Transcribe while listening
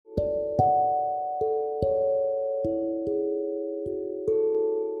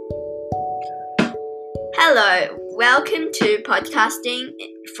Hello, welcome to Podcasting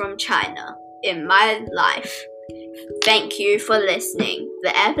from China in my life. Thank you for listening.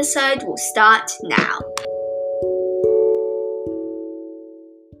 The episode will start now.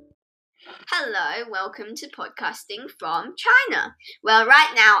 Hello, welcome to Podcasting from China. Well,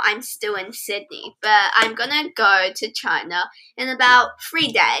 right now I'm still in Sydney, but I'm gonna go to China in about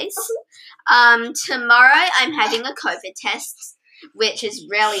 3 days. Tomorrow I'm having a COVID test, which is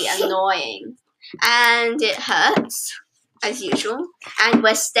really annoying. And it hurts, as usual. And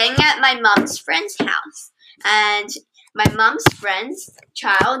we're staying at my mum's friend's house. And my mum's friend's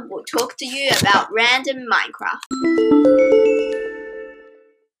child will talk to you about random Minecraft.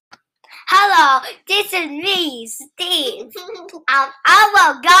 Hello, this is me, Steve. I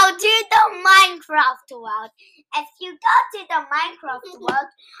will go to the Minecraft world. If you go to the Minecraft world,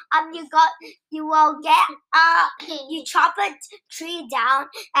 you will get you chop a tree down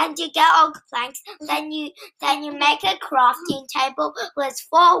and you get oak planks. Then you make a crafting table with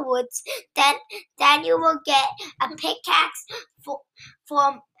 4 woods. Then you will get a pickaxe for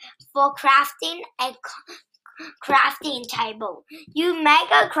crafting a crafting table. You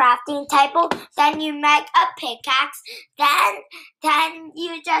make a crafting table, then you make a pickaxe, then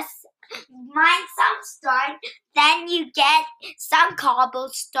you just mine some stone, then you get some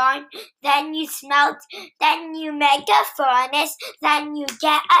cobblestone, then you smelt, then you make a furnace, then you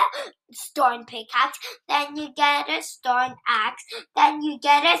get a stone pickaxe, then you get a stone axe, then you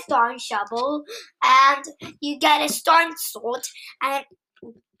get a stone shovel, and you get a stone sword,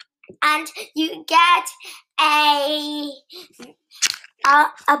 and you get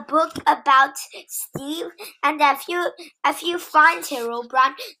a book about Steve. And if you find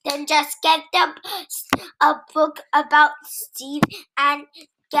Herobrine, then just get a book about Steve and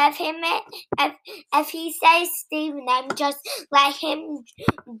give him it. If he says Steve's name, just let him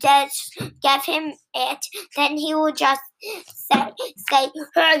just give him it. Then he will just say,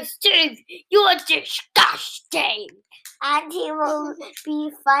 "Hey Steve, you're disgusting." And he will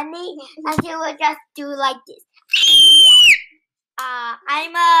be funny, and he will just do like this.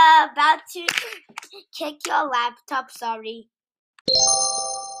 I'm about to kick your laptop, sorry.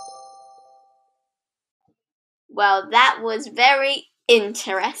 Well, that was very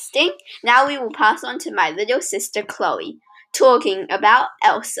interesting. Now we will pass on to my little sister Chloe, talking about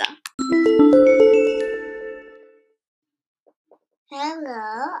Elsa.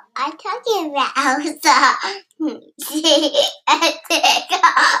 Hello, I'm talking about Elsa. Let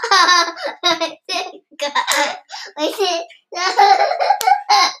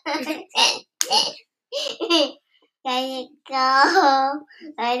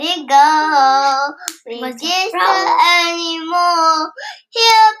it go. We just anymore.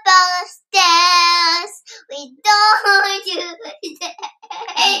 Here about the stairs. We don't do that.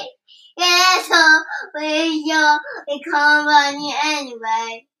 Yeah, so we can't run it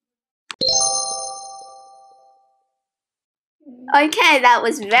anyway. Okay, that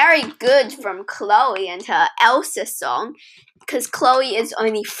was very good from Chloe and her Elsa song, because Chloe is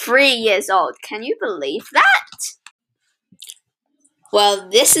only 3 years old. Can you believe that? Well,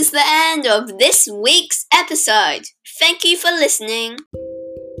 this is the end of this week's episode. Thank you for listening.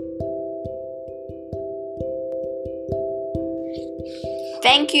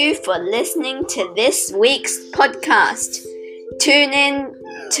 Thank you for listening to this week's podcast. Tune in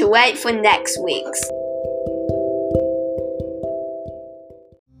to wait for next week's.